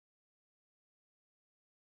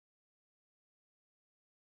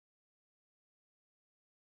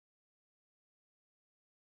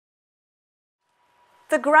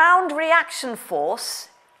The ground reaction force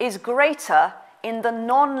is greater in the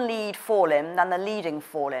non-lead forelimb than the leading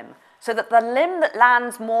forelimb, so that the limb that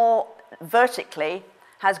lands more vertically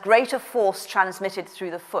has greater force transmitted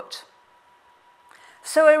through the foot.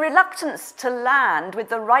 So a reluctance to land with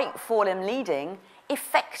the right forelimb leading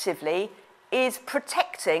effectively is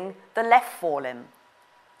protecting the left forelimb.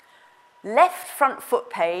 Left front foot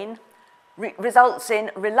pain results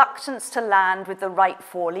in reluctance to land with the right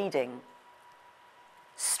fore leading.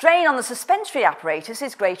 Strain on the suspensory apparatus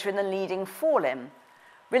is greater in the leading forelimb.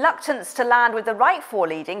 Reluctance to land with the right fore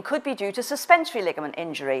leading could be due to suspensory ligament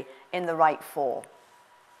injury in the right fore.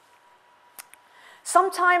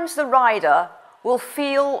 Sometimes the rider will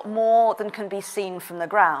feel more than can be seen from the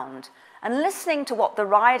ground, and listening to what the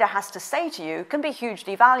rider has to say to you can be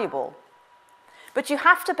hugely valuable. But you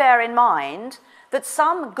have to bear in mind that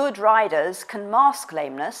some good riders can mask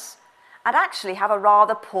lameness and actually have a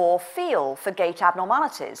rather poor feel for gait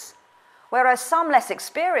abnormalities, whereas some less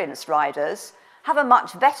experienced riders have a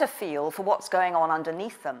much better feel for what's going on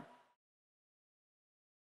underneath them.